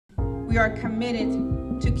We are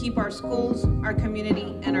committed to keep our schools, our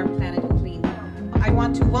community, and our planet clean. I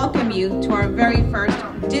want to welcome you to our very first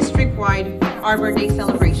district-wide Arbor Day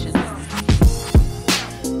celebration.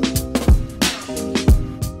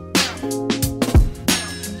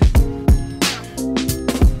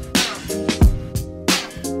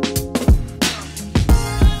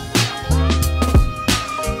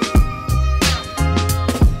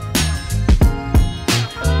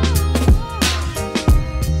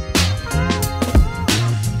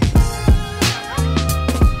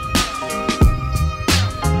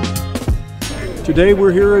 Today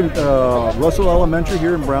we're here at Russel Elementary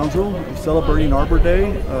here in Brownsville, celebrating Arbor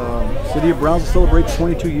Day. City of Brownsville celebrates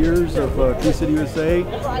 22 years of Tree City USA,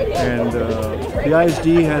 and the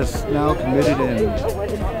BISD has now committed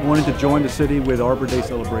and wanted to join the city with Arbor Day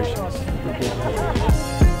celebrations.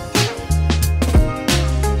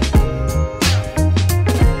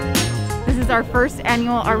 This is our first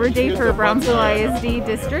annual Arbor Day for Brownsville ISD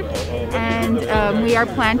district, and we are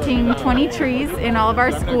planting 20 trees in all of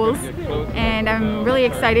our schools, and I'm really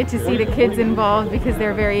excited to see the kids involved because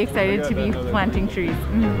they're very excited to be planting trees.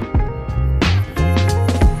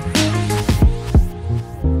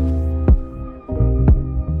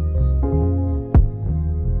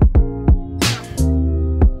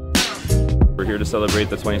 We're here to celebrate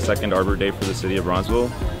the 22nd Arbor Day for the City of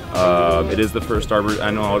Brownsville. It is the first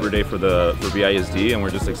annual Arbor Day for BISD, and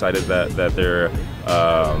we're just excited that they're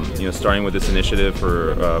starting with this initiative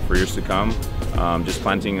for years to come. Just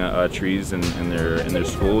planting trees in their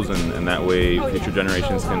schools, and that way future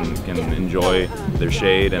generations can enjoy their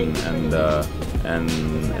shade and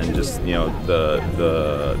just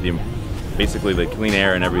basically the clean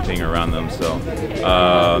air and everything around them. So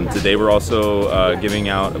today we're also giving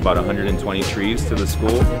out about 120 trees to the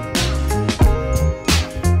school.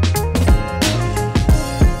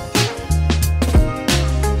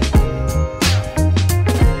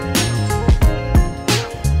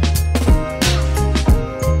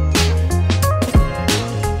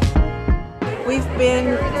 We've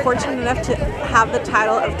been fortunate enough to have the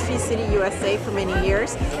title of Tree City USA for many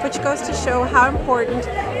years, which goes to show how important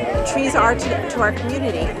trees are to our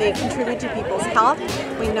community. They contribute to people's health.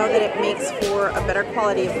 We know that it makes for a better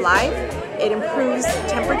quality of life. It improves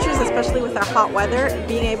temperatures, especially with our hot weather.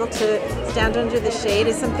 Being able to stand under the shade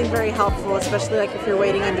is something very helpful, especially like if you're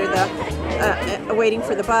waiting under waiting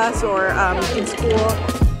for the bus or in school.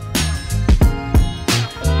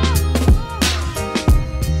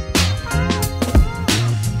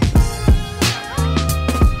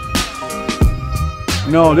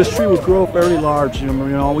 No, this tree will grow very large.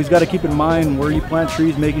 Always got to keep in mind where you plant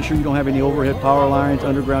trees, making sure you don't have any overhead power lines,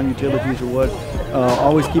 underground utilities, or what.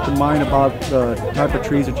 Always keep in mind about the type of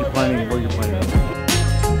trees that you're planting and where you're planting them.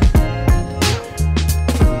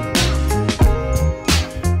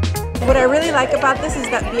 What I really like about this is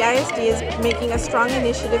that BISD is making a strong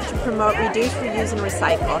initiative to promote reduce, reuse, and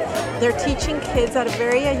recycle. They're teaching kids at a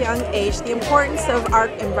very young age the importance of our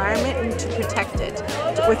environment and to protect it.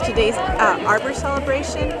 With today's Arbor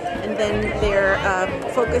celebration and then their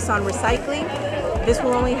focus on recycling, this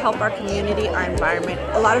will only help our community, our environment.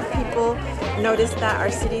 A lot of people notice that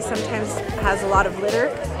our city sometimes has a lot of litter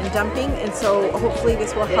and dumping, and so hopefully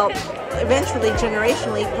this will help eventually,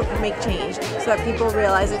 generationally, make change so that people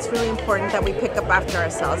realize it's really important that we pick up after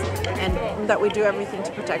ourselves and that we do everything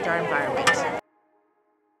to protect our environment.